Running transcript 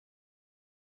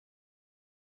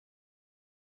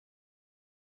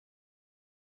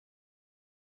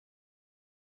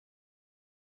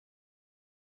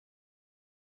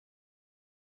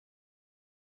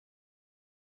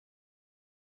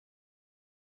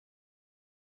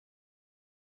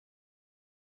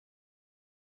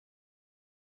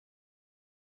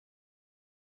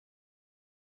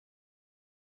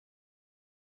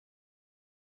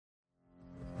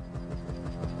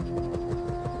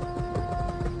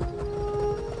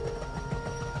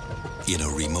In a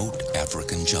remote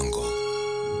African jungle,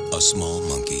 a small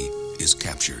monkey is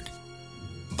captured.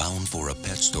 Bound for a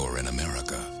pet store in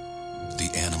America, the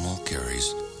animal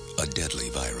carries a deadly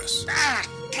virus. Now,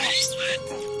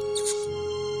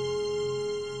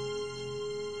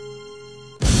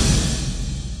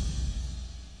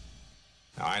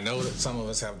 I know that some of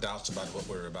us have doubts about what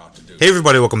we're about to do. Hey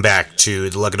everybody, welcome back to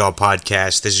the Luck It All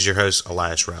Podcast. This is your host,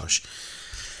 Elias Roush.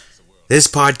 This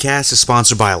podcast is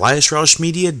sponsored by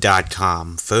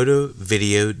EliasRoushMedia.com, photo,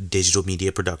 video, digital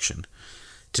media production.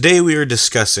 Today we are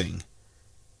discussing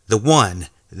the one,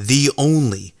 the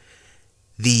only,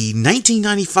 the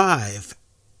 1995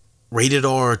 rated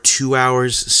R 2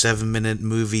 hours, 7-minute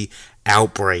movie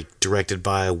Outbreak, directed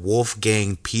by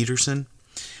Wolfgang Petersen.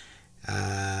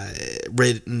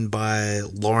 Written by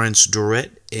Lawrence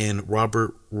Durrett and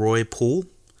Robert Roy Poole.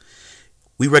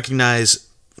 We recognize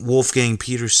Wolfgang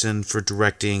Petersen for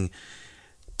directing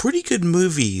pretty good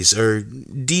movies, or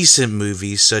decent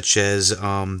movies, such as,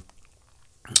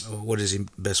 what is he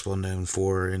best well known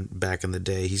for back in the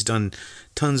day? He's done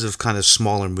tons of kind of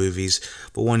smaller movies,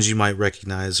 but ones you might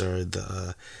recognize are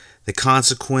The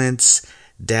Consequence,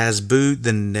 Das Boot,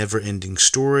 The Never-Ending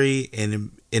Story,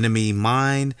 Enemy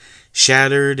Mine,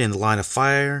 Shattered, and The Line of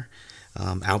Fire,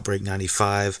 Outbreak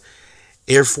 95.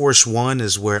 Air Force One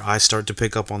is where I start to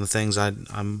pick up on the things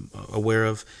I'm aware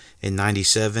of. In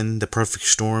 97, The Perfect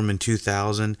Storm in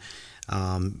 2000.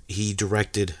 He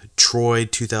directed Troy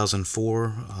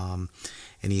 2004,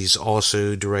 and he's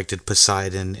also directed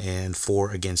Poseidon and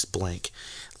Four Against Blank.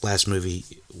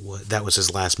 That was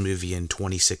his last movie in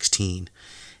 2016.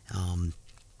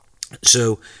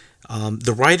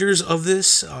 The writers of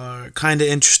this are kind of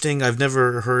interesting. I've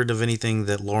never heard of anything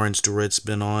that Lawrence Durrett's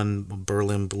been on.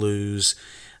 Berlin Blues,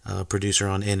 producer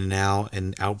on In and Out,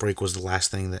 and Outbreak was the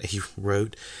last thing that he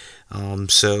wrote.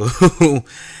 So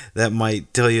that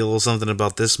might tell you a little something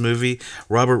about this movie.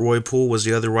 Robert Roy Poole was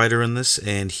the other writer in this,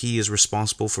 and he is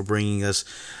responsible for bringing us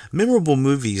memorable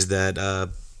movies that I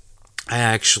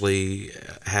actually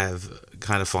have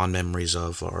kind of fond memories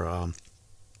of, or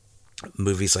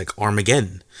movies like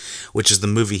Armageddon, which is the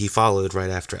movie he followed right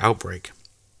after Outbreak.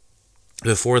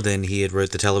 Before then, he had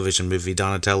wrote the television movie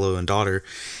Donatello and Daughter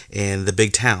and The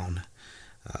Big Town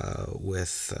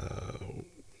with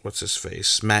what's his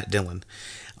face, Matt Dillon.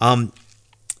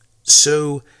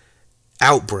 So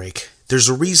Outbreak. There's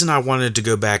a reason I wanted to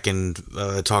go back and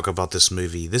talk about this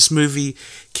movie. This movie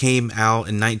came out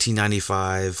in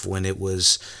 1995 when it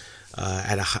was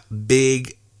at a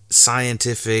big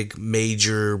scientific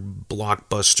major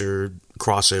blockbuster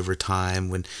crossover time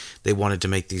when they wanted to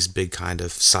make these big kind of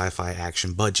sci-fi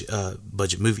action budget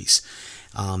movies.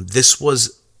 This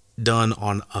was done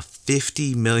on a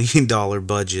 $50 million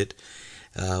budget,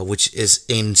 which is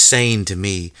insane to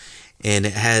me, and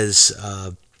it has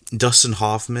Dustin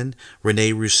Hoffman,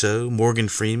 Rene Russo, Morgan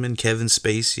Freeman, Kevin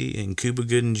Spacey, and Cuba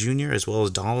Gooding Jr., as well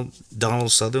as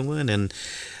Donald Sutherland, and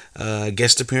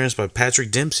guest appearance by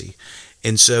Patrick Dempsey.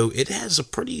 And so it has a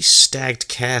pretty stacked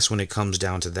cast when it comes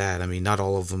down to that. I mean, not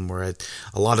all of them were at,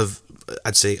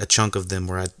 I'd say a chunk of them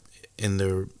were in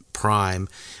their prime,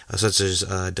 such as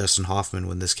Dustin Hoffman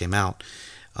when this came out.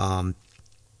 But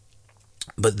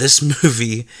this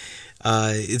movie,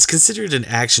 it's considered an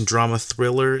action drama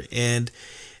thriller, and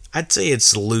I'd say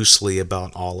it's loosely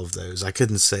about all of those. I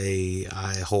couldn't say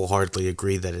I wholeheartedly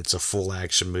agree that it's a full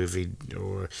action movie,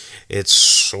 or it's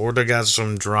sort of got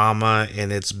some drama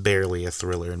and it's barely a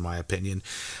thriller in my opinion.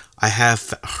 I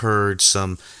have heard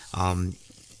some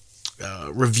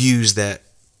reviews that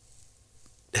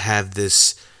have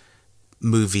this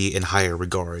movie in higher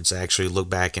regards. I actually looked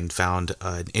back and found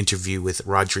an interview with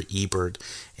Roger Ebert,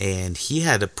 and he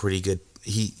had a pretty good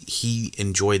He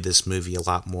enjoyed this movie a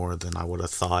lot more than I would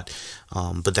have thought,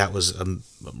 but that was a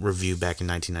review back in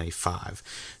 1995.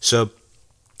 So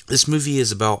this movie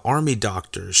is about army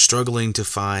doctors struggling to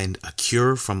find a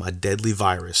cure from a deadly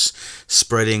virus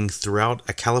spreading throughout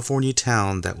a California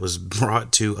town that was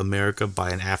brought to America by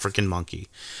an African monkey.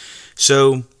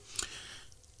 So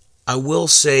I will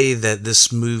say that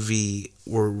this movie,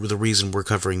 or the reason we're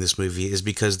covering this movie, is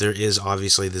because there is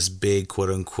obviously this big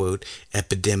quote-unquote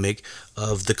epidemic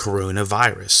of the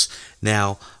coronavirus.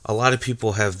 Now, a lot of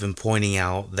people have been pointing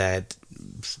out that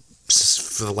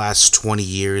for the last 20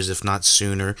 years, if not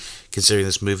sooner, considering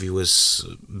this movie was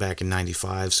back in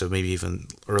 95, so maybe even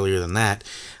earlier than that,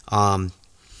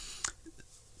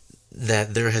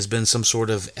 that there has been some sort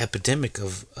of epidemic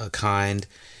of a kind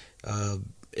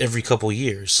every couple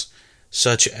years,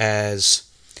 such as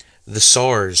the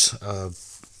SARS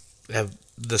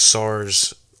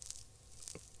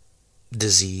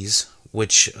disease,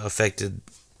 which affected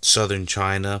southern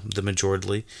China, the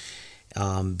majority,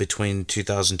 between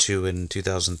 2002 and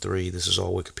 2003. This is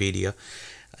all Wikipedia.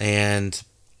 And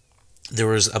there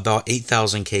was about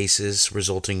 8,000 cases,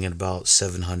 resulting in about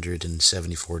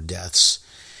 774 deaths.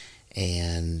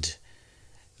 And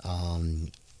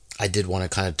I did want to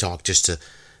kind of talk just to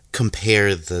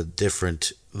compare the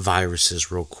different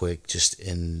viruses real quick, just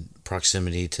in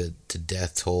proximity to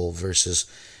death toll versus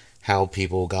how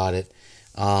people got it.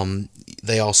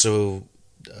 They also,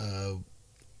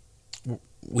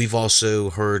 we've also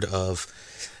heard of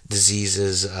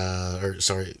diseases,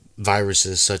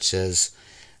 viruses such as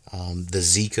the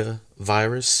Zika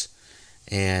virus.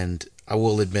 And I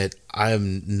will admit, I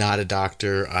am not a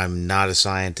doctor. I'm not a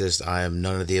scientist. I am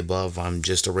none of the above. I'm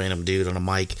just a random dude on a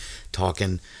mic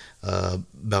talking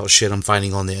about shit I'm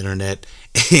finding on the internet,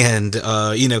 and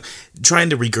trying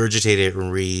to regurgitate it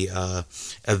and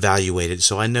evaluate it,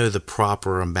 so I know the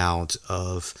proper amount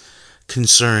of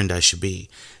concerned I should be.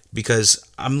 Because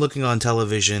I'm looking on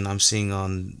television, I'm seeing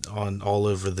on all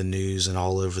over the news and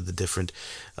all over the different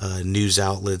news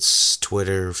outlets,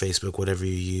 Twitter, Facebook, whatever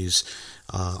you use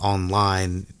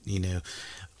online,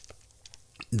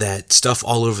 that stuff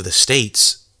all over the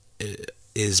states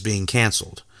is being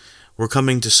canceled. We're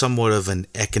coming to somewhat of an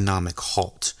economic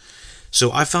halt.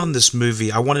 So I found this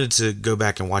movie. I wanted to go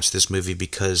back and watch this movie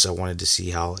because I wanted to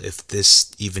see if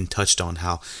this even touched on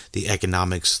how the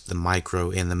economics, the micro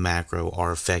and the macro,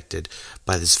 are affected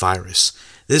by this virus.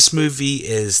 This movie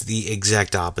is the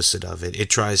exact opposite of it. It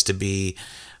tries to be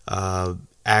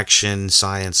action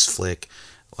science flick,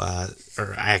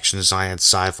 or action science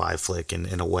sci-fi flick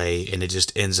in a way, and it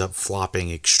just ends up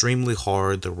flopping extremely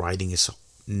hard. The writing is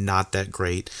not that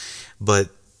great, but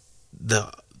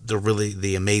the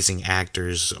amazing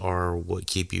actors are what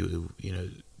keep you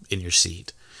in your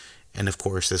seat. And of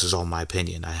course, this is all my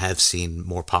opinion. I have seen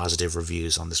more positive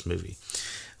reviews on this movie.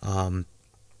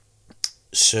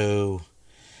 So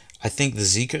I think the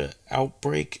Zika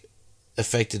outbreak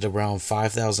affected around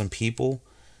 5,000 people.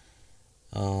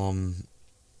 And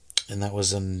that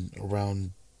was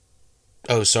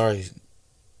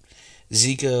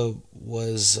Zika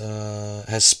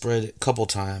has spread a couple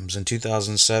times in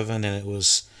 2007, and it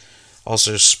was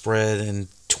also spread in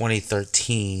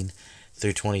 2013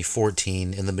 through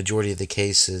 2014. In the majority of the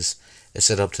cases, it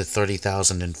said up to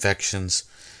 30,000 infections,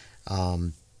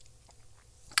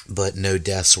 but no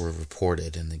deaths were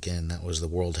reported. And again, that was the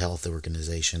World Health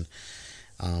Organization.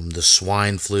 The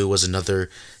swine flu was another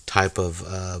type of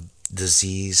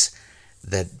disease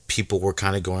that people were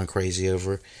kind of going crazy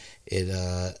over. It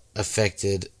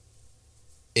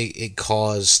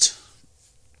caused,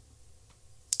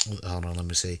 hold on, let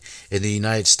me see. In the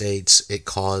United States, it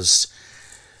caused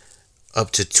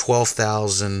up to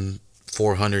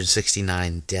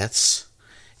 12,469 deaths,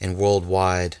 and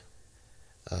worldwide,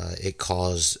 it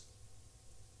caused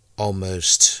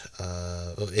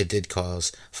it did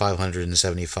cause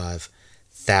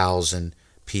 575,000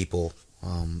 people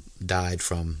died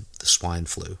from the swine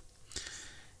flu.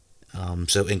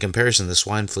 So in comparison, the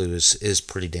swine flu is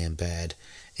pretty damn bad.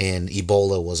 And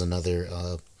Ebola was another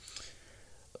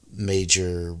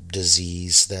major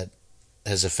disease that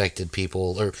has affected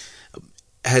people, or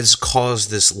has caused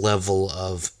this level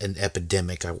of an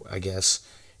epidemic, I guess.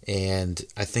 And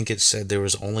I think it said there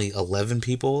was only 11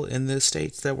 people in the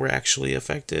States that were actually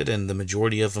affected, and the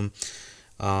majority of them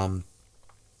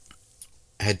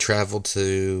had traveled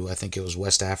to, I think it was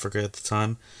West Africa at the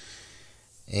time.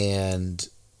 And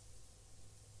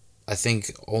I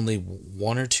think only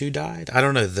one or two died. I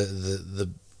don't know.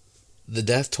 The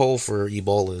death toll for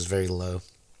Ebola is very low.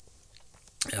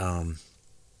 And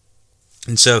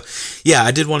so, yeah, I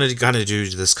did want to kind of do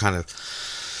this kind of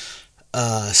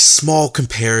small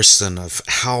comparison of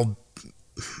how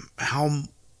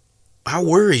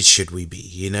worried should we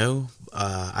be,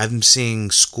 I'm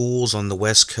seeing schools on the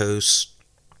West Coast.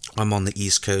 I'm on the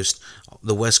East Coast.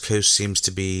 The West Coast seems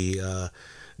to be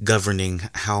governing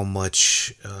how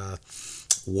much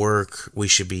work we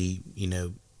should be,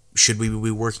 should we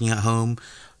be working at home?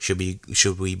 Should we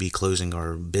be closing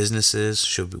our businesses?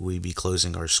 Should we be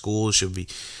closing our schools? Should we,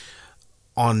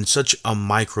 on such a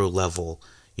micro level,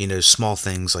 small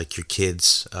things like your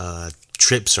kids'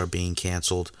 trips are being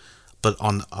canceled. But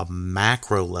on a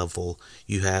macro level,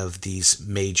 you have you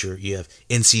have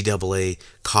NCAA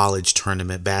college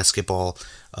tournament, basketball,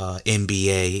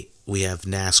 NBA, we have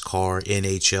NASCAR,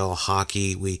 NHL,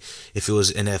 hockey. If it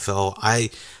was NFL, I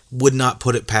would not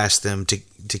put it past them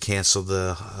to cancel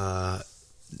the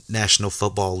National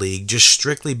Football League, just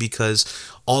strictly because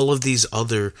all of these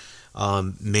other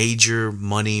major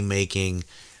money-making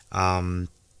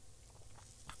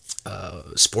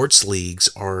sports leagues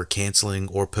are canceling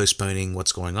or postponing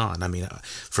what's going on. I mean,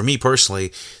 for me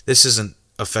personally, this isn't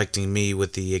affecting me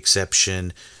with the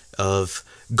exception of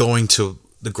going to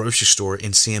the grocery store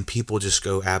and seeing people just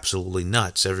go absolutely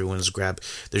nuts.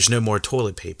 There's no more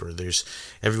toilet paper.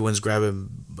 Everyone's grabbing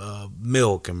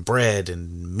milk and bread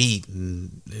and meat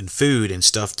and food and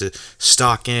stuff to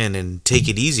stock in and take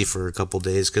it easy for a couple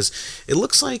days, because it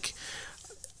looks like,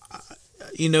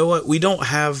 you know what, we don't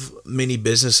have many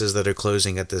businesses that are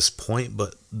closing at this point,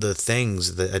 but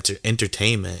the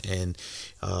entertainment and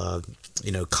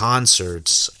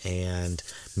concerts and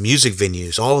music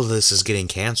venues, all of this is getting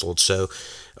canceled,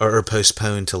 or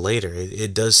postponed to later.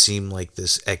 It does seem like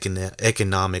this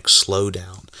economic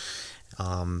slowdown.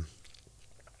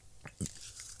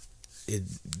 It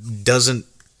doesn't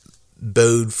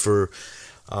bode for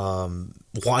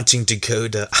wanting to go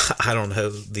to, I don't know,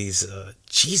 these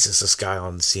Jesus, this guy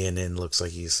on CNN looks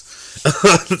like he's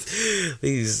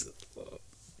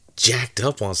jacked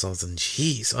up on something.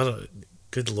 Jeez,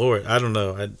 good Lord, I don't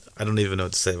know. I don't even know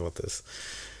what to say about this.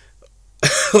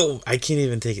 I can't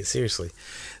even take it seriously.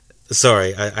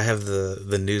 Sorry, I have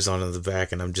the news on in the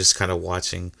back, and I'm just kind of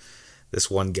watching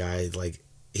this one guy. Like,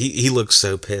 he looks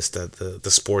so pissed that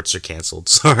the sports are canceled.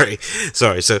 Sorry.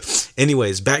 So,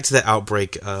 anyways, back to the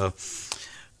Outbreak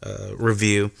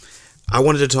review. I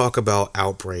wanted to talk about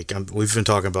Outbreak. We've been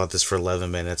talking about this for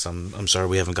 11 minutes. I'm sorry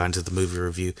we haven't gotten to the movie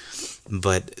review,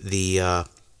 but the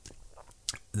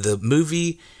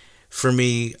movie, for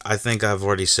me, I think I've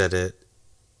already said it.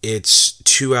 It's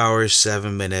 2 hours,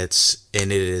 7 minutes,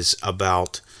 and it is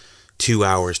about 2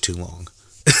 hours too long.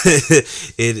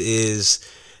 It is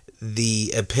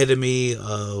the epitome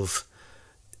of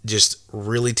just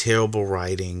really terrible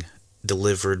writing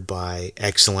delivered by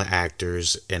excellent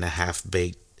actors and a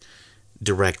half-baked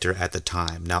director at the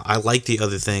time. Now, I like the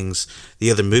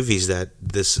other movies that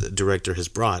this director has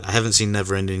brought. I haven't seen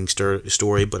Neverending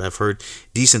Story, but I've heard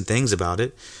decent things about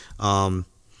it.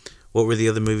 What were the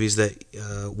other movies that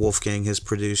Wolfgang has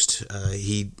produced?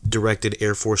 He directed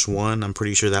Air Force One. I'm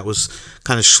pretty sure that was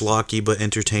kind of schlocky but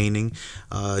entertaining.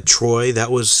 Troy, that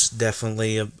was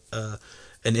definitely an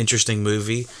interesting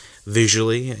movie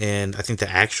visually, and I think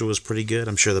the action was pretty good.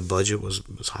 I'm sure the budget was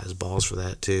high as balls for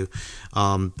that too.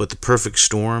 But The Perfect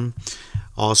Storm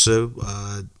also,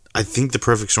 I think The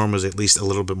Perfect Storm was at least a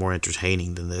little bit more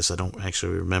entertaining than this. I don't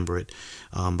actually remember it.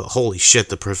 But holy shit,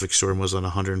 The Perfect Storm was on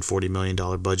a $140 million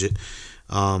budget.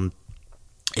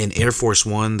 And Air Force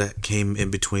One, that came in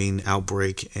between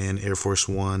Outbreak and Air Force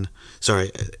One.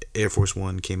 Sorry, Air Force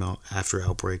One came out after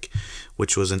Outbreak,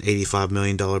 which was an $85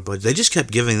 million budget. They just kept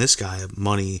giving this guy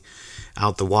money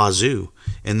out the wazoo.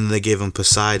 And then they gave him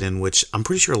Poseidon, which I'm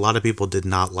pretty sure a lot of people did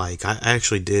not like. I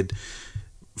actually did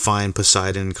find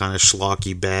Poseidon kind of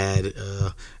schlocky bad.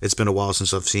 It's been a while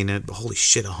since I've seen it, but holy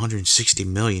shit, $160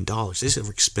 million. These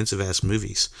are expensive ass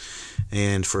movies.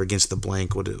 And for Against the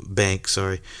Bank, what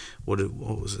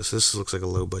was this? This looks like a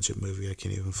low budget movie. I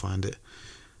can't even find it.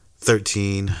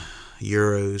 13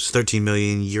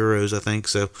 million euros, I think.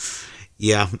 So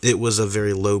yeah, it was a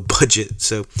very low budget.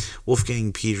 So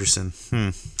Wolfgang Petersen,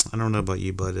 I don't know about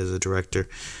you, bud, as a director.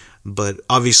 But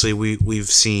obviously, we've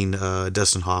seen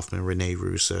Dustin Hoffman, Rene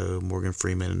Russo, Morgan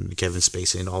Freeman, Kevin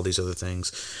Spacey, and all these other things.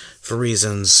 For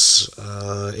reasons,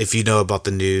 if you know about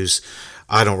the news,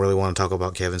 I don't really want to talk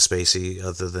about Kevin Spacey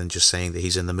other than just saying that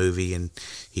he's in the movie and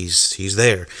he's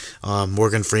there.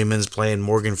 Morgan Freeman's playing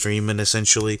Morgan Freeman,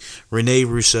 essentially. Rene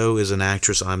Russo is an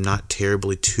actress I'm not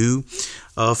terribly too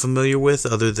familiar with,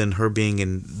 other than her being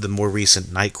in the more recent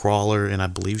Nightcrawler, and I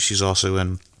believe she's also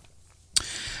in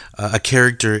a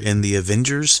character in the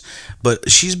Avengers, but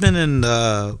she's been in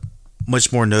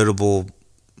much more notable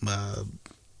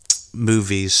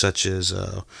movies such as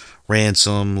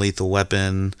Ransom, Lethal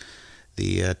Weapon,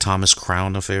 the Thomas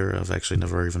Crown Affair. I've actually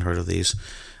never even heard of these,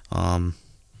 but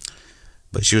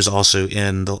she was also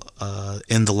in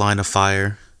the Line of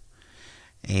Fire,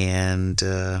 and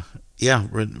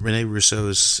Rene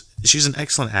Russo she's an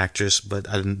excellent actress, but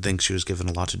I didn't think she was given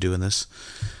a lot to do in this.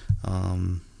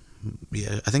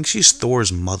 I think she's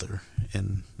Thor's mother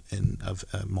in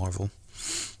Marvel,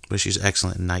 but she's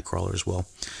excellent in Nightcrawler as well.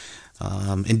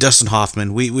 And Dustin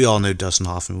Hoffman, we all know Dustin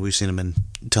Hoffman. We've seen him in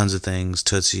tons of things: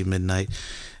 Tootsie, Midnight,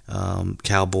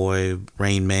 Cowboy,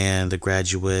 Rain Man, The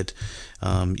Graduate.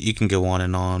 You can go on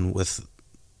and on with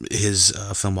his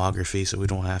filmography, so we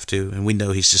don't have to. And we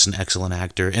know he's just an excellent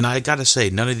actor. And I gotta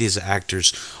say, none of these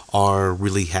actors are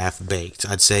really half-baked.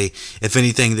 I'd say, if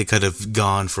anything, they could have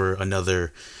gone for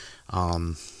another... I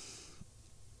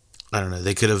don't know,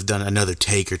 they could have done another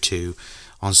take or two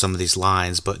on some of these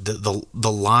lines, but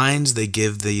the lines they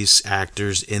give these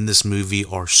actors in this movie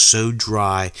are so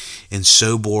dry and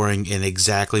so boring and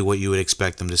exactly what you would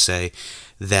expect them to say,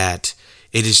 that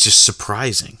it is just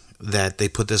surprising that they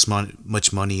put this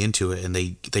much money into it and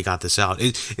they got this out.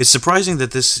 It's surprising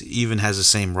that this even has the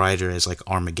same writer as like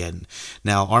Armageddon.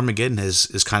 Now Armageddon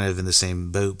is kind of in the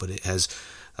same boat, but it has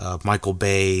Michael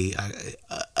Bay,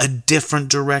 a different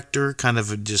director, kind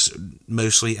of just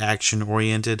mostly action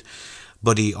oriented,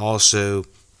 but he also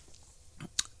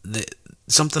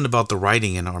something about the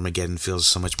writing in Armageddon feels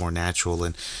so much more natural,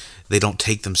 and they don't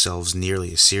take themselves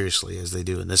nearly as seriously as they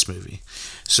do in this movie.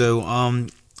 So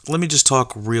let me just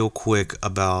talk real quick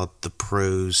about the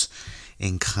pros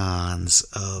and cons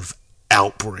of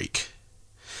Outbreak.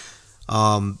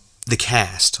 The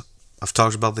cast. I've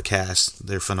talked about the cast.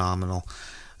 They're phenomenal.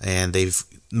 And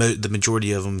the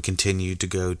majority of them continue to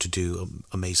go to do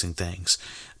amazing things.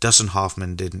 Dustin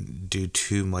Hoffman didn't do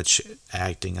too much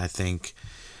acting, I think,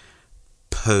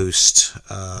 post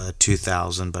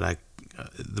 2000, but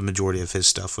the majority of his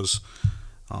stuff was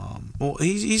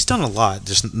he's done a lot,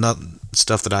 just not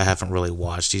stuff that I haven't really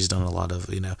watched. He's done a lot of,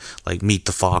 like Meet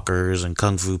the Fockers and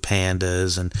Kung Fu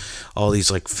Pandas and all these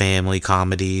like family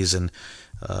comedies and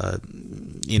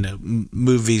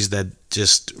movies that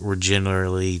just were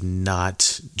generally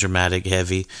not dramatic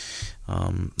heavy.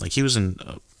 Like he was in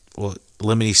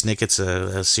Lemony Snicket's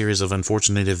a series of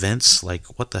unfortunate events.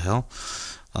 Like, what the hell?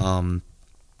 I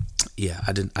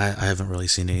haven't really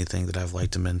seen anything that I've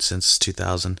liked him in since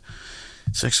 2000.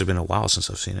 It's actually been a while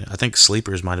since I've seen it. I think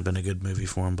Sleepers might have been a good movie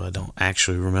for him, but I don't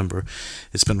actually remember.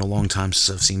 It's been a long time since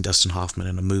I've seen Dustin Hoffman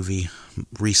in a movie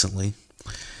recently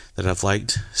that I've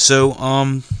liked. So,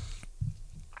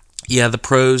 the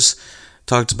pros,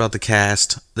 talked about the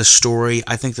cast, the story.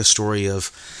 I think the story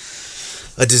of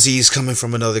a disease coming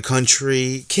from another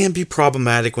country can be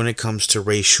problematic when it comes to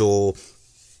racial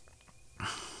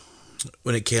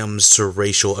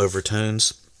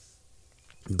overtones.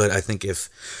 But I think if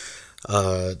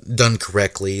done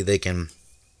correctly, they can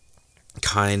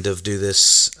kind of do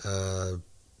this.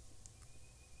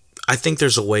 I think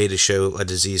there's a way to show a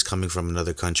disease coming from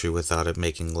another country without it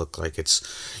making look like it's,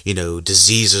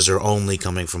 diseases are only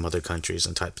coming from other countries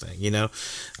and type thing,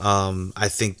 I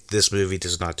think this movie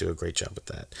does not do a great job at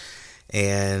that.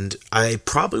 And I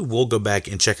probably will go back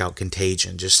and check out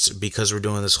Contagion, just because we're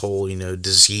doing this whole,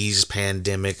 disease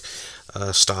pandemic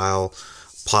style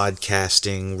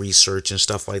podcasting research and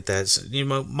stuff like that. So,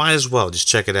 might as well just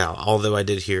check it out. Although I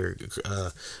did hear,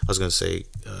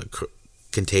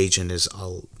 Contagion is,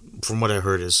 from what I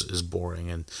heard, is boring,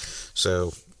 and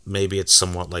so maybe it's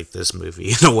somewhat like this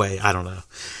movie in a way. I don't know.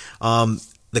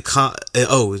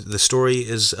 The story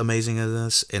is amazing in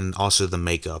this, and also the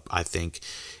makeup, I think,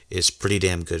 is pretty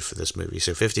damn good for this movie.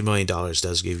 So $50 million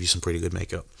does give you some pretty good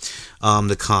makeup.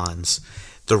 The cons.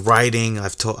 The writing,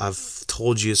 I've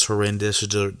told you, is horrendous.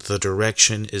 The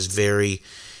direction is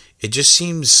it just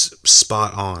seems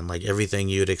spot on. Like everything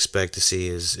you'd expect to see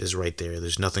is right there.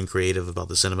 There's nothing creative about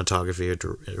the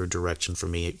cinematography or direction for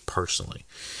me personally.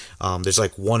 There's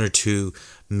like one or two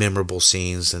memorable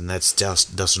scenes, and that's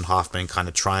just Dustin Hoffman kind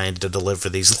of trying to deliver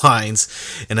these lines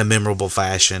in a memorable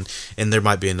fashion. And there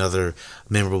might be another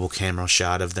memorable camera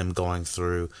shot of them going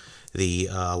through the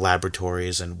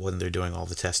laboratories and when they're doing all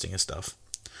the testing and stuff.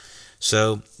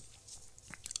 So,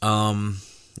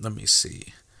 let me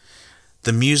see.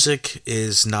 The music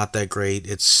is not that great.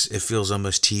 It feels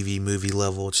almost TV movie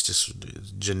level. It's just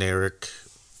generic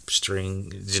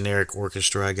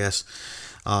orchestra, I guess.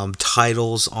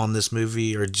 Titles on this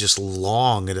movie are just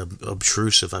long and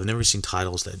obtrusive. I've never seen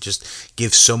titles that just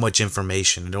give so much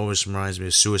information. It always reminds me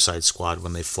of Suicide Squad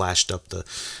when they flashed up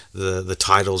the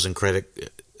titles and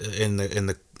credit in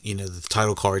the the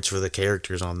title cards for the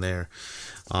characters on there.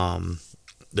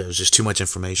 There was just too much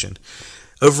information.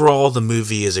 Overall, the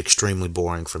movie is extremely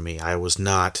boring for me. I was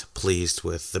not pleased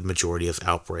with the majority of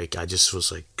Outbreak. I just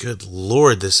was like, good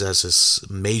Lord, this has this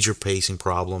major pacing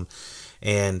problem.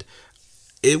 And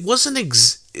it wasn't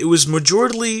it was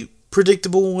majorly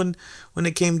predictable when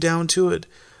it came down to it.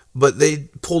 But they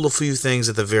pulled a few things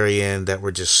at the very end that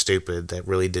were just stupid, that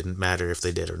really didn't matter if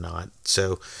they did or not.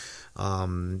 So,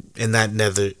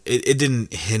 it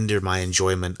didn't hinder my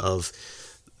enjoyment of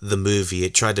the movie.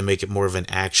 It tried to make it more of an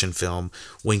action film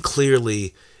when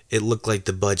clearly it looked like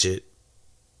the budget,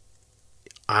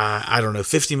 I don't know,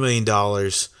 $50 million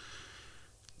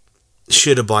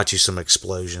should have bought you some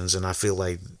explosions, and I feel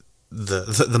like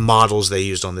the models they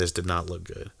used on this did not look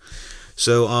good.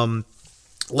 So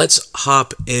let's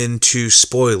hop into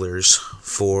spoilers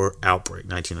for Outbreak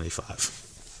 1995.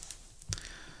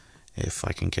 If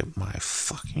I can get my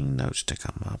fucking notes to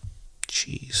come up.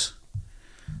 Jeez.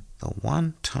 The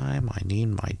one time I need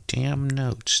my damn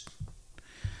notes.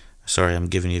 Sorry, I'm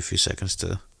giving you a few seconds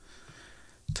to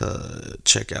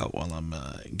check out while I'm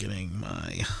getting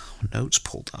my notes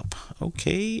pulled up.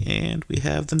 Okay, and we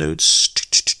have the notes.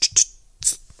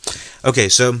 Okay,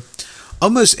 so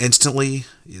almost instantly,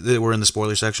 we're in the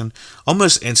spoiler section.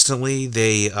 Almost instantly,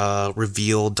 they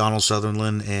reveal Donald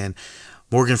Sutherland and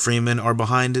Morgan Freeman are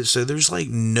behind it. So there's like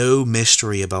no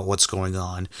mystery about what's going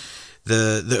on.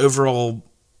 The overall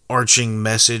arching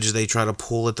message they try to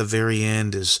pull at the very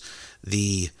end is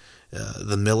the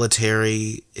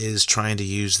military is trying to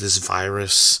use this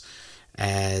virus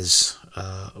as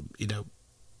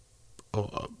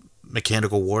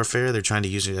mechanical warfare. They're trying to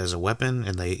use it as a weapon,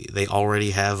 and they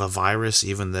already have a virus,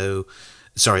 they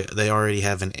already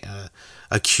have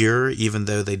a cure, even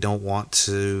though they don't want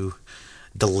to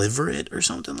deliver it or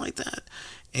something like that.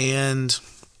 And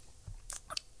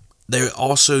they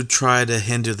also try to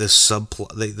hinder this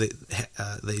subplot.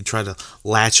 They try to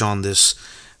latch on this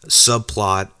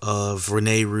subplot of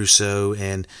Rene Russo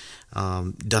and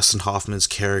Dustin Hoffman's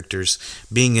characters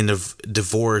being in a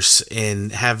divorce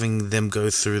and having them go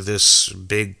through this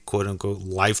big quote-unquote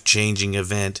life-changing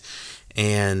event,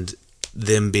 and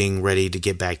them being ready to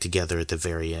get back together at the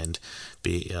very end,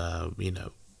 because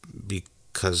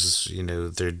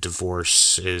their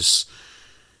divorce is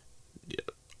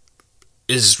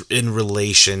in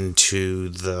relation to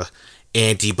the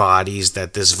antibodies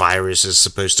that this virus is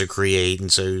supposed to create,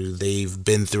 and so they've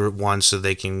been through it once, so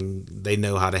they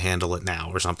know how to handle it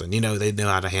now or something. They know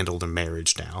how to handle their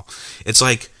marriage now. It's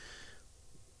like,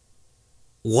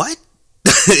 what?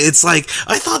 It's like,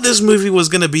 I thought this movie was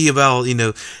going to be about,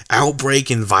 outbreak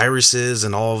and viruses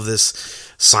and all of this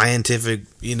scientific,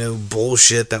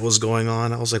 bullshit that was going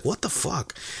on. I was like, what the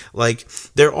fuck? Like,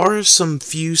 there are some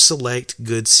few select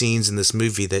good scenes in this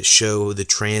movie that show the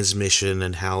transmission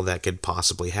and how that could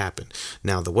possibly happen.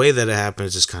 Now, the way that it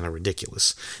happens is kind of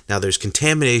ridiculous. Now, there's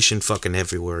contamination fucking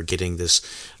everywhere getting this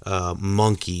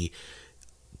monkey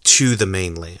to the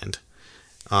mainland.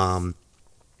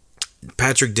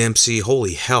 Patrick Dempsey,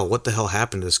 holy hell, what the hell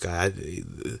happened to this guy?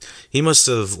 He must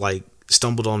have,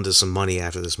 stumbled onto some money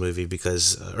after this movie,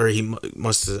 because, or he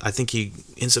must have, I think he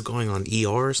ends up going on ER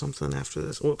or something after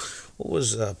this. What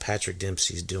was Patrick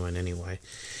Dempsey's doing anyway?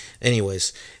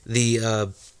 Anyways,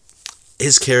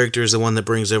 his character is the one that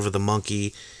brings over the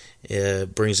monkey,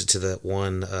 brings it to that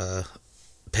one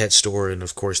pet store, and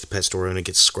of course the pet store owner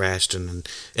gets scratched, and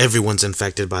everyone's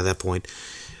infected by that point.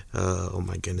 Oh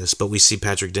my goodness. But we see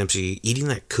Patrick Dempsey eating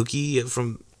that cookie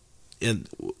on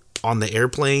the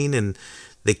airplane, and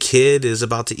the kid is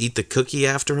about to eat the cookie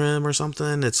after him or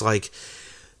something. It's like,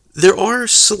 there are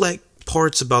select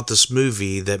parts about this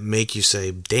movie that make you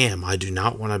say, damn, I do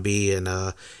not want to be in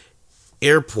a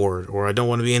airport, or I don't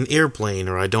want to be in an airplane,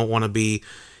 or I don't want to be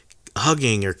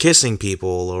hugging or kissing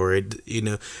people, or,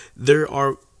 there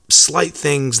are slight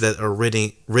things that are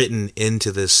written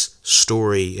into this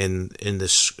story, in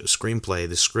this screenplay,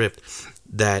 the script,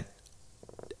 that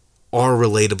are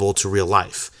relatable to real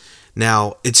life.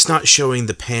 Now, it's not showing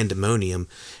the pandemonium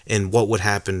and what would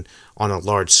happen on a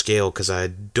large scale, because I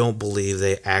don't believe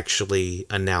they actually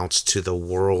announced to the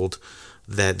world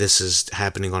that this is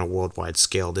happening on a worldwide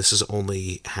scale. This is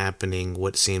only happening,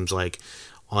 what seems like,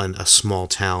 on a small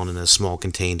town in a small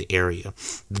contained area.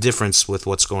 The difference with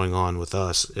what's going on with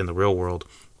us in the real world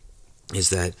is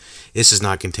that this is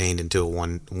not contained into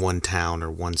one town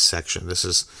or one section. This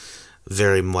is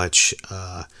very much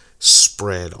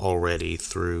spread already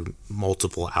through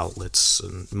multiple outlets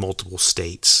and multiple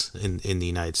states in the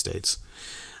United States.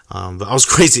 But I was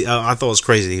crazy. I thought it was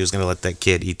crazy that he was going to let that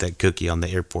kid eat that cookie in the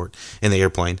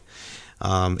airplane.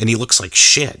 And he looks like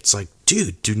shit. It's like,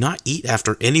 dude, do not eat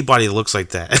after anybody that looks like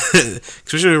that,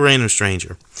 especially a random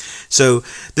stranger. So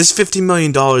this $50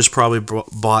 million probably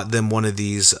bought them one of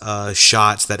these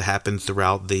shots that happened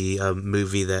throughout the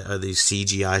movie, that are these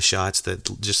CGI shots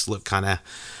that just look kind of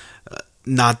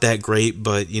not that great,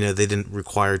 but they didn't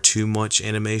require too much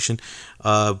animation.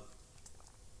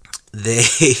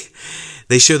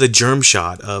 They show the germ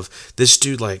shot of this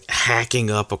dude hacking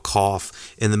up a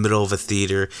cough in the middle of a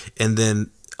theater, and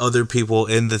then other people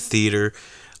in the theater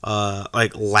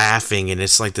laughing, and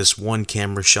it's like this one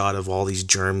camera shot of all these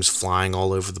germs flying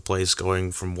all over the place,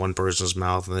 going from one person's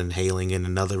mouth and then inhaling in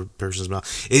another person's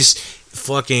mouth. It's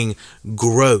fucking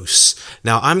gross.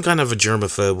 Now, I'm kind of a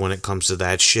germaphobe when it comes to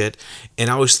that shit,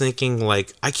 and I was thinking,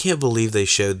 I can't believe they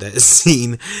showed that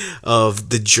scene of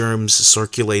the germs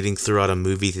circulating throughout a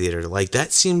movie theater.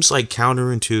 That seems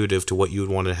counterintuitive to what you would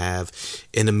want to have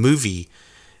in a movie.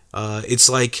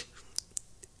 It's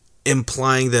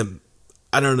implying that,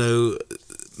 I don't know,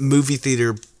 movie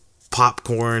theater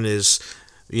popcorn is,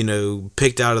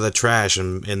 picked out of the trash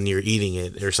and you're eating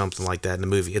it or something like that in the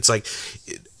movie. It's like,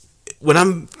 when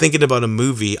I'm thinking about a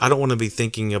movie, I don't want to be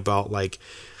thinking about like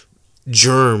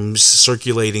germs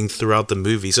circulating throughout the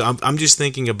movie. So I'm just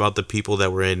thinking about the people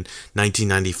that were in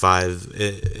 1995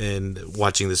 and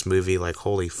watching this movie like,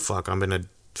 holy fuck, I'm in a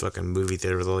fucking movie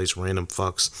theater with all these random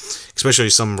fucks,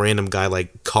 especially some random guy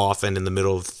like coughing in the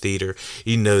middle of the theater.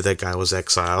 That guy was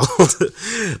exiled.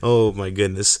 Oh my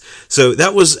goodness. So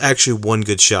that was actually one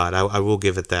good shot. I will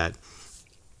give it that.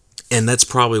 And that's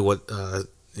probably what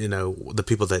the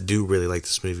people that do really like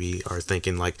this movie are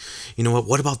thinking, like,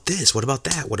 what about this? What about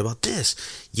that? What about this?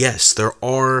 Yes, there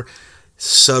are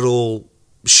subtle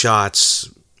shots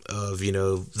of,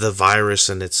 the virus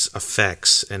and its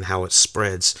effects and how it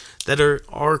spreads that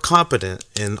are competent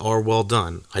and are well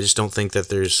done. I just don't think that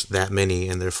there's that many,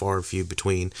 and they're far and few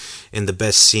between. And the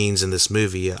best scenes in this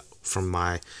movie, from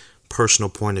my personal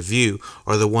point of view,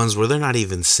 are the ones where they're not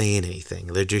even saying anything.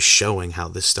 They're just showing how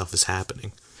this stuff is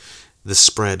happening. The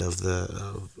spread of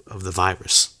the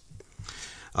virus.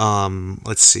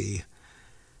 Let's see.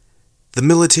 The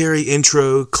military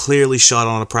intro clearly shot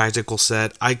on a practical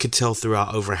set. I could tell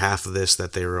throughout over half of this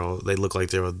that they looked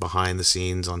like they were behind the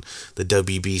scenes on the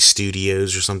WB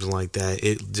studios or something like that.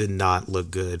 It did not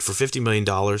look good. For $50 million,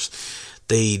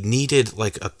 they needed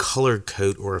like a color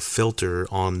coat or a filter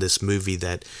on this movie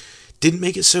that didn't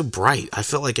make it so bright. I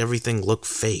felt like everything looked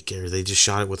fake, or they just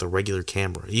shot it with a regular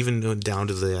camera. Even down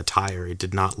to the attire, it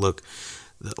did not look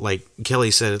like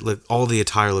Kelly said. All the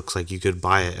attire looks like you could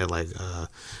buy it at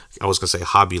I was gonna say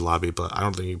Hobby Lobby, but I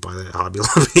don't think you buy that at Hobby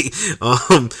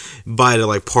Lobby. Buy it at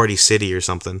like Party City or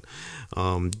something.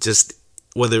 Just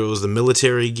whether it was the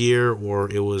military gear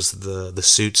or it was the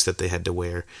suits that they had to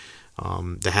wear,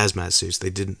 the hazmat suits, they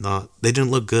didn't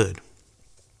look good.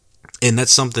 And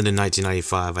that's something in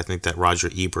 1995, I think, that Roger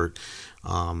Ebert,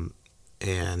 and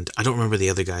I don't remember the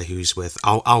other guy who he's with.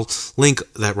 I'll link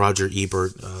that Roger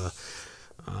Ebert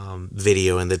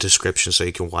video in the description so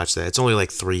you can watch that. It's only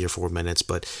like 3 or 4 minutes,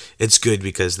 but it's good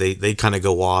because they kind of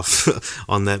go off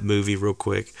on that movie real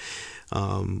quick.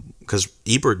 Because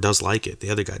Ebert does like it.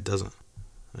 The other guy doesn't.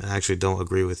 I actually don't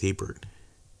agree with Ebert.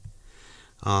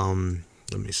 Let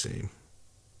me see.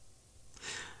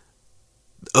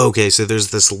 Okay, so there's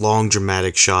this long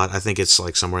dramatic shot. I think it's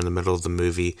like somewhere in the middle of the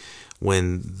movie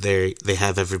when they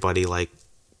have everybody like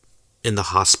in the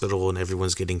hospital and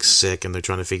everyone's getting sick and they're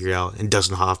trying to figure out, and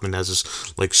Dustin Hoffman has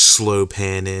this like slow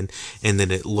pan in, and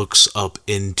then it looks up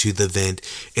into the vent.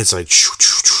 It's like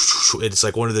it's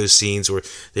like one of those scenes where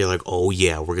they're like, oh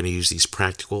yeah, we're gonna use this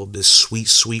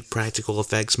sweet practical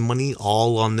effects money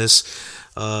all on this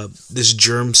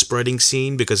germ spreading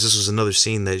scene, because this was another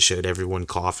scene that showed everyone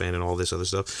coughing and all this other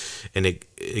stuff, and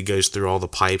it goes through all the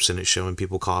pipes and it's showing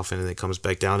people coughing, and it comes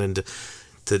back down into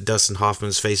Dustin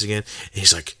Hoffman's face again, and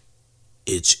he's like,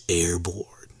 it's airborne.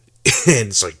 And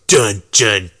it's like dun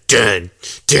dun dun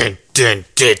dun dun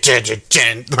dun dun dun,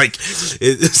 dun. Like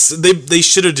they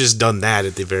should have just done that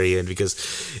at the very end, because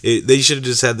they should have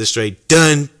just had the straight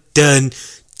dun dun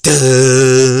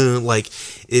dun. Like,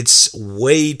 it's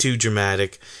way too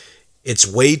dramatic. It's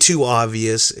way too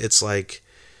obvious. It's like,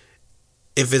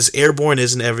 if it's airborne,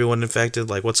 isn't everyone infected?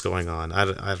 Like, what's going on? I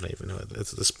don't even know at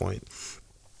this point.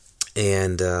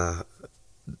 And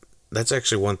that's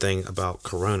actually one thing about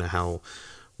Corona, how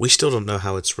we still don't know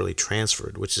how it's really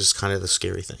transferred, which is kind of the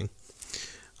scary thing.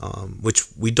 Which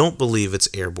we don't believe it's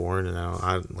airborne.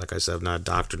 And like I said, I'm not a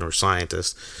doctor nor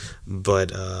scientist,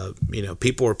 but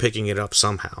people are picking it up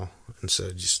somehow, and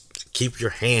so just keep your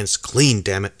hands clean,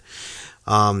 damn it.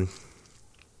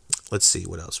 Let's see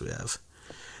what else we have.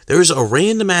 There's a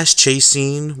random ass chase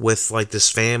scene with like this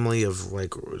family of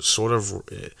like sort of.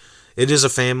 It is a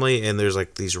family, and there's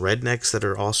like these rednecks that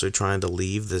are also trying to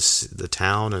leave the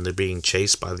town, and they're being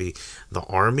chased by the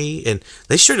army, and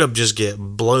they straight up just get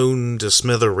blown to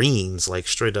smithereens, like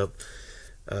straight up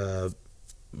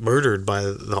murdered by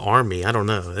the army. I don't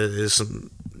know.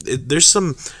 There's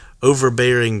some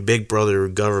overbearing Big Brother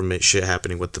government shit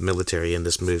happening with the military in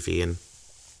this movie, and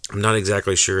I'm not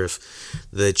exactly sure if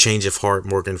the change of heart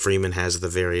Morgan Freeman has at the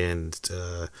very end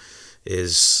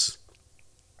is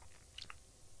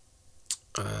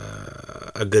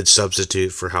a good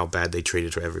substitute for how bad they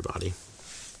treated everybody.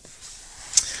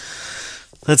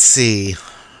 Let's see.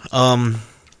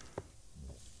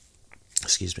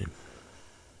 Excuse me.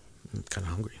 I'm kind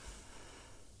of hungry.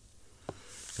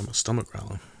 Got my stomach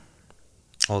growling.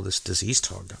 All this disease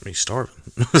talk got me starving.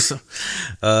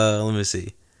 Let me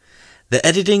see. The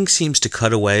editing seems to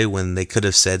cut away when they could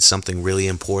have said something really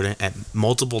important at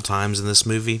multiple times in this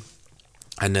movie.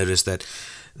 I noticed that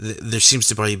there seems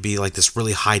to probably be like this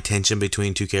really high tension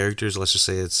between two characters. Let's just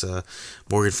say it's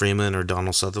Morgan Freeman or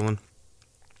Donald Sutherland,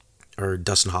 or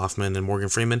Dustin Hoffman and Morgan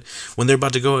Freeman. When they're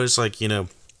about to go, it's like,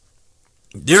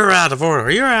 you're out of order.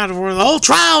 You're out of order. The whole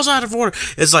trial's out of order.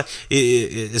 It's like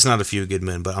it's not A Few Good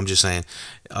Men, but I'm just saying,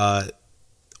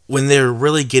 when they're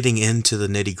really getting into the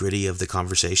nitty gritty of the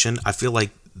conversation, I feel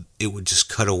like it would just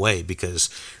cut away because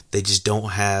they just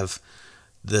don't have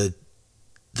the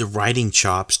writing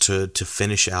chops to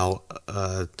finish out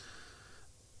a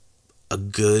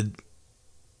good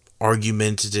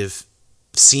argumentative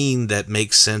scene that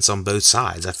makes sense on both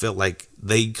sides. I feel like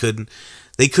they couldn't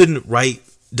write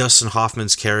Dustin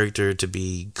Hoffman's character to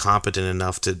be competent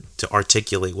enough to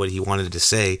articulate what he wanted to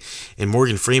say, and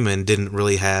Morgan Freeman didn't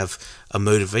really have a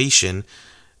motivation,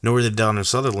 nor did Donald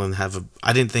Sutherland have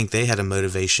I didn't think they had a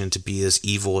motivation to be as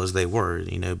evil as they were,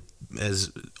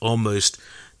 as almost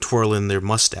twirling their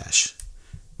mustaches,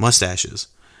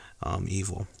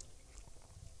 evil.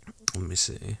 Let me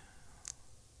see.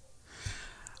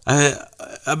 I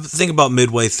think about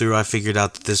midway through, I figured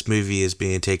out that this movie is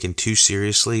being taken too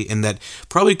seriously, and that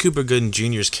probably Cuba Gooding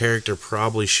Jr.'s character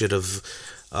probably should have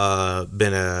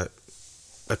been a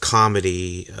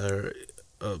comedy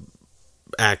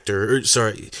actor.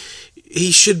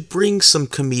 He should bring some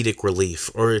comedic relief,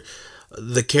 or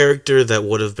the character that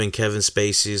would have been Kevin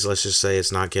Spacey's. Let's just say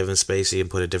it's not Kevin Spacey and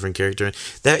put a different character in.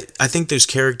 That I think those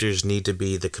characters need to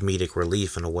be the comedic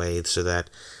relief in a way, so that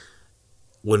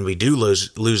when we do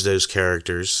lose those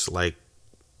characters, like,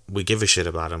 we give a shit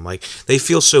about them. Like, they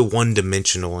feel so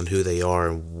one-dimensional in who they are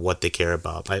and what they care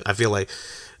about. I feel like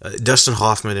Dustin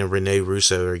Hoffman and Rene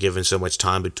Russo are given so much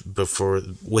time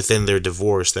within their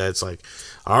divorce that it's like,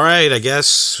 all right, I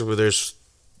guess there's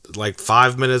like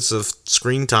 5 minutes of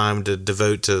screen time to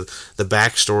devote to the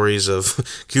backstories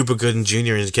of Cuba Gooding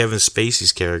Jr. and Kevin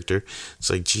Spacey's character. It's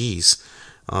like, geez.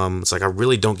 It's like, I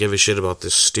really don't give a shit about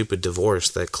this stupid divorce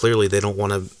that clearly they don't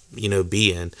want to,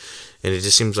 be in. And it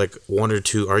just seems like one or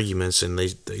two arguments and they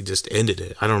just ended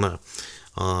it. I don't know.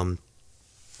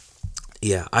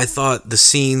 Yeah, I thought the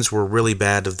scenes were really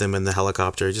bad of them in the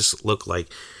helicopter. It just looked like,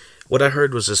 what I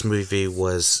heard was this movie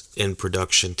was in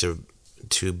production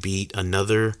to beat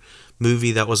another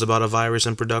movie that was about a virus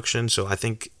in production. So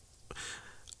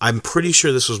I'm pretty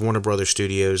sure this was Warner Brothers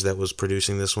Studios that was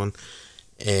producing this one.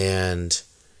 And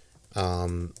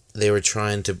they were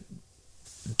trying to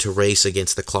race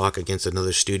against the clock against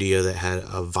another studio that had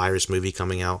a virus movie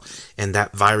coming out, and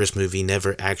that virus movie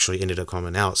never actually ended up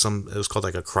coming out. It was called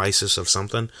like A Crisis of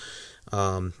something,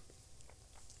 and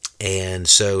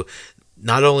so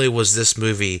not only was this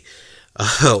movie,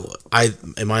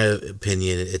 in my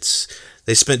opinion,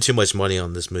 they spent too much money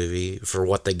on this movie for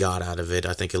what they got out of it.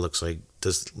 I think it looks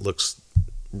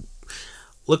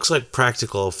like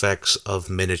practical effects of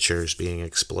miniatures being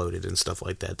exploded and stuff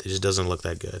like that. It just doesn't look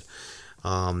that good.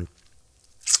 The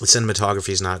cinematography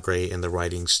is not great, and the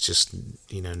writing's just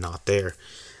not there.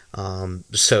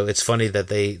 So it's funny that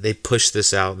they pushed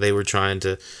this out. They were trying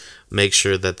to make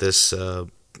sure that this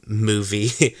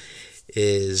movie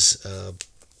is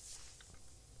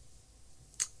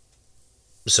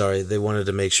they wanted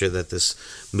to make sure that this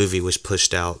movie was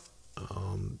pushed out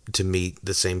to meet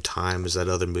the same time as that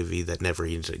other movie that never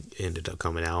ended up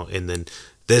coming out, and then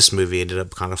this movie ended up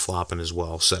kind of flopping as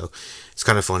well. So it's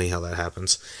kind of funny how that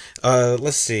happens.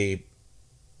 Let's see.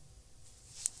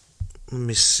 Let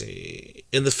me see.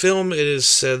 In the film, it is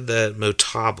said that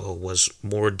Motaba was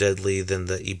more deadly than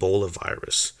the Ebola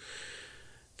virus.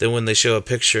 Then when they show a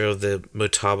picture of the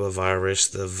Motaba virus,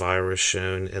 the virus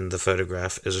shown in the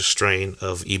photograph is a strain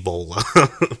of Ebola.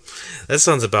 That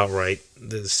sounds about right.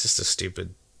 It's just a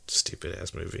stupid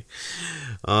ass movie.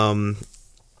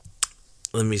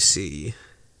 Let me see.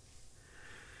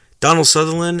 Donald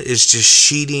Sutherland is just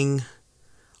sheeting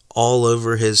all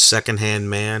over his second-hand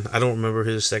man. I don't remember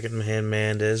who his second-hand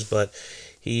man is, but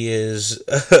he is...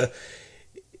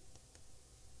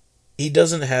 he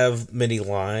doesn't have many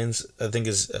lines. I think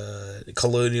it's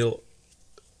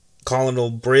Colonel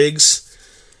Briggs,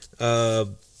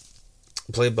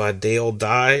 played by Dale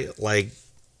Dye. Like,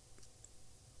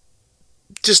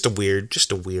 just a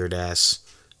weird ass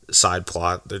side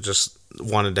plot. They just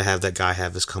wanted to have that guy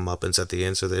have his comeuppance at the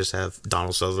end, so they just have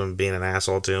Donald Sutherland being an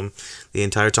asshole to him the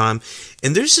entire time.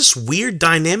 And there's this weird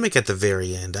dynamic at the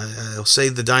very end. I'll say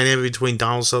the dynamic between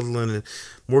Donald Sutherland and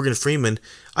Morgan Freeman.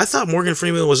 I thought Morgan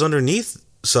Freeman was underneath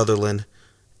Sutherland,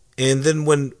 and then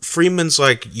when Freeman's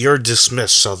like, "You're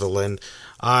dismissed, Sutherland.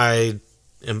 I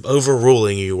am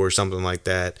overruling you," or something like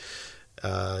that.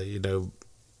 In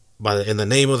the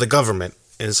name of the government,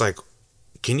 and it's like,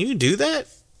 can you do that?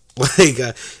 Like,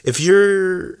 if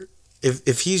you're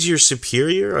if he's your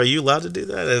superior, are you allowed to do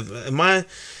that?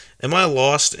 Am I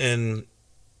lost in?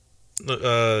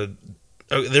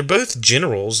 They're both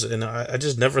generals, and I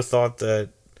just never thought that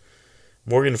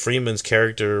Morgan Freeman's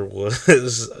character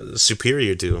was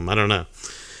superior to him. I don't know.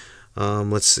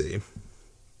 Let's see.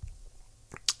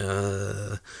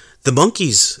 The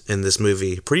monkeys in this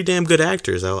movie, pretty damn good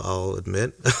actors, I'll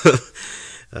admit.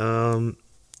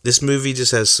 This movie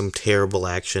just has some terrible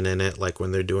action in it, like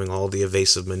when they're doing all the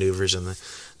evasive maneuvers in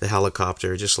the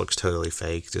helicopter. It just looks totally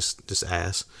fake, just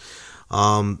ass.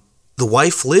 The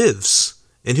wife lives,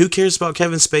 and who cares about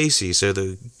Kevin Spacey? So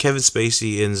Kevin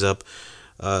Spacey ends up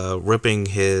ripping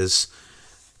his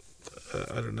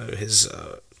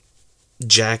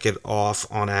jacket off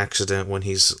on accident when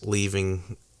he's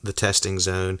leaving the testing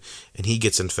zone, and he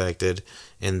gets infected,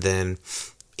 and then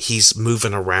he's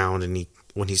moving around, and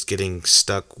when he's getting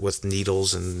stuck with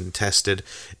needles and tested,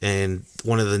 and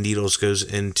one of the needles goes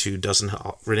into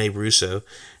Renee Russo,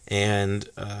 and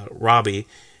Robbie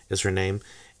is her name,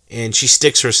 and she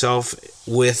sticks herself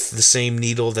with the same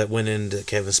needle that went into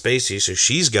Kevin Spacey, so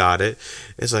she's got it.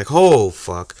 It's like, oh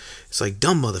fuck. It's like,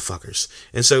 dumb motherfuckers.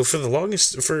 And so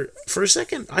for a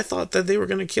second, I thought that they were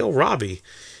going to kill Robbie.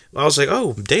 I was like,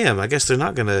 oh damn, I guess they're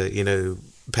not going to,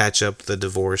 patch up the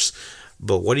divorce.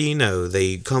 But what do you know?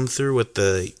 They come through with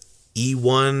the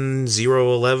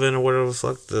E1011 or whatever the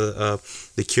fuck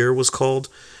the cure was called,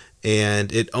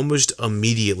 and it almost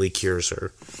immediately cures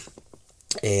her.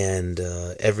 And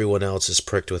everyone else is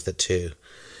pricked with it too.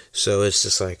 So it's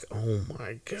just like, oh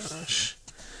my gosh.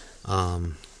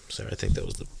 Sorry, I think that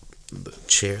was the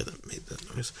chair that made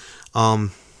that noise.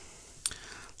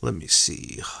 Let me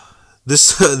see.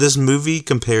 This movie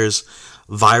compares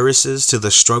viruses to the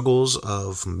struggles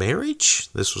of marriage.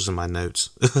 This was in my notes.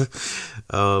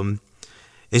 And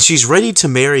she's ready to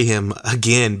marry him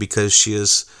again because she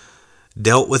has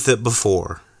dealt with it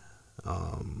before.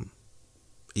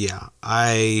 Yeah,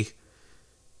 I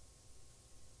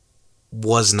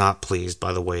was not pleased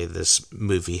by the way this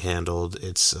movie handled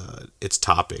its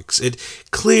topics. It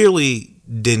clearly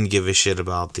didn't give a shit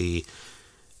about the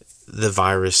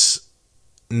virus,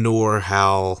 nor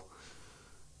how.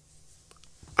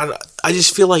 I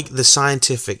just feel like the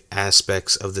scientific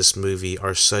aspects of this movie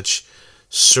are such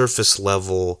surface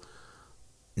level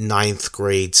 9th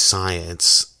grade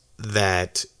science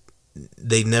that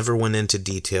they never went into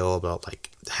detail about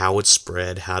like how it's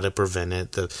spread, how to prevent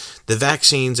it, the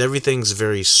vaccines, everything's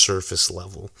very surface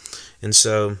level. And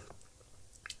so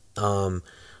going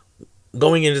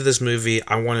into this movie,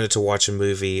 I wanted to watch a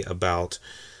movie about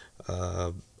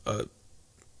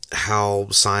how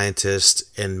scientists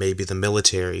and maybe the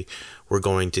military were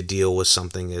going to deal with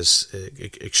something as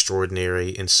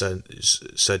extraordinary and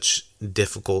such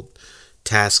difficult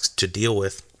tasks to deal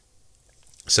with,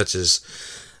 such as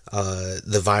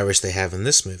the virus they have in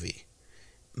this movie.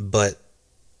 But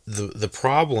the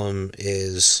problem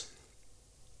is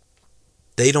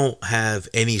they don't have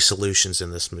any solutions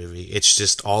in this movie. It's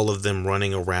just all of them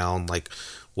running around like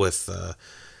with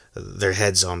their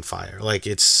heads on fire. Like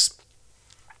it's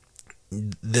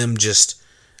them just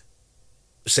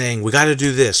saying, we got to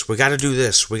do this, we got to do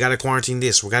this, we got to quarantine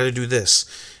this, we got to do this.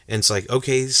 And it's like,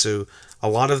 okay, so a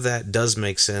lot of that does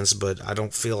make sense, but I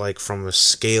don't feel like from a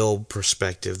scale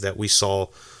perspective that we saw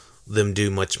them do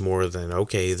much more than,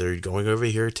 okay, they're going over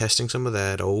here testing some of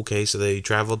that. Okay, so they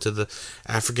traveled to the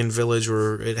African village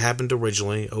where it happened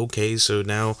originally. Okay, so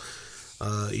now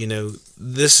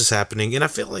this is happening. And I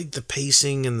feel like the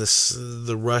pacing and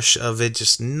the rush of it,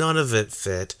 just none of it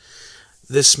fit.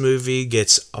 This movie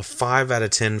gets a 5 out of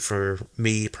 10 for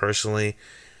me personally.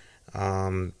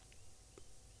 The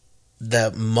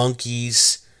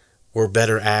monkeys were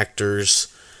better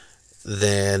actors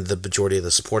than the majority of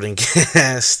the supporting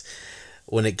cast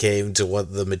when it came to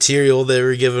what the material they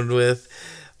were given with.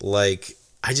 Like,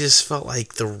 I just felt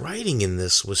like the writing in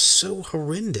this was so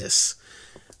horrendous.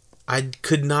 I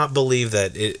could not believe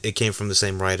that it came from the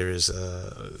same writer as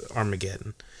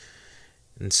Armageddon.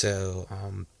 And so,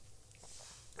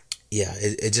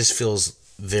 it just feels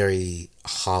very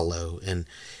hollow. And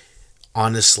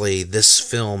honestly, this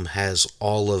film has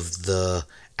all of the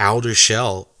outer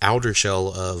shell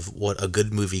of what a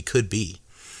good movie could be.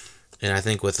 And I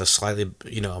think with a slightly,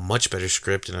 a much better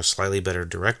script and a slightly better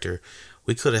director,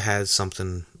 we could have had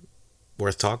something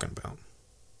worth talking about.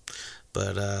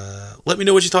 But let me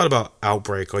know what you thought about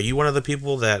Outbreak. Are you one of the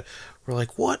people that were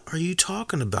like, what are you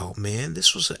talking about, man?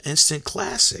 This was an instant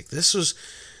classic. This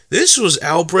was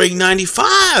Outbreak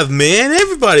 95, man.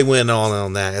 Everybody went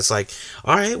on that. It's like,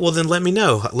 all right, well then let me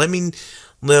know. Let me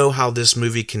know how this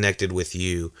movie connected with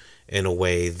you in a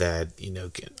way that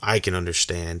I can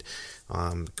understand,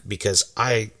 because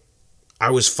I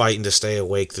was fighting to stay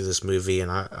awake through this movie,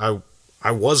 and I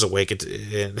was awake, and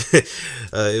it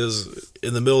was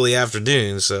in the middle of the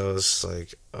afternoon, so it's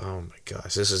like, oh my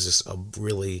gosh, this is just a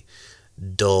really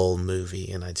dull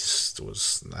movie, and I just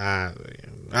was,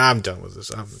 I'm done with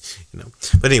this.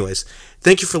 But anyways,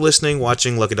 thank you for listening,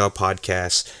 watching Lucky Dog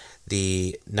Podcast,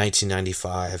 the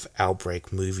 1995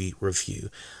 Outbreak movie review.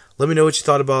 Let me know what you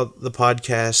thought about the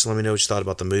podcast. Let me know what you thought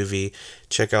about the movie.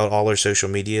 Check out all our social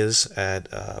medias at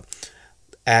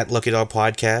Lucky Dog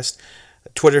Podcast.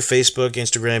 Twitter, Facebook,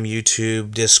 Instagram,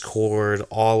 YouTube, Discord,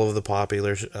 all of the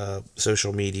popular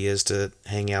social medias to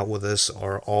hang out with us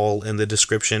are all in the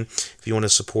description. If you want to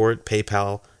support,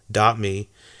 paypal.me/The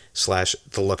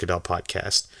Lucky Dog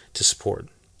Podcast to support.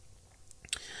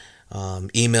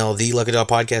 Email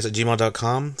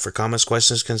theluckydogpodcast@gmail.com for comments,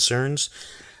 questions, concerns.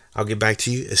 I'll get back to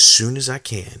you as soon as I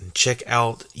can. Check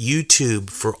out YouTube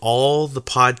for all the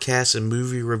podcasts and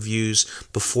movie reviews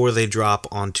before they drop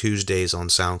on Tuesdays on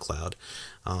SoundCloud.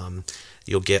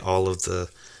 You'll get all of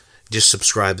just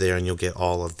subscribe there and you'll get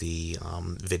all of the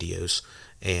videos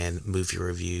and movie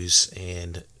reviews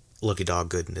and Lucky Dog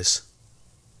goodness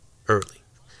early.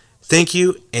 Thank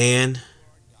you, and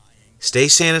stay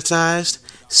sanitized,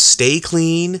 stay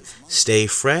clean, stay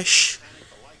fresh,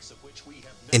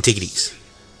 and take it easy.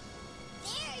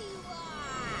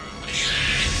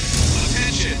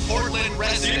 Portland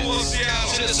residents,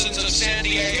 citizens of San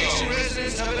Diego,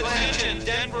 residents of Atlanta,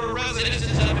 Denver residents.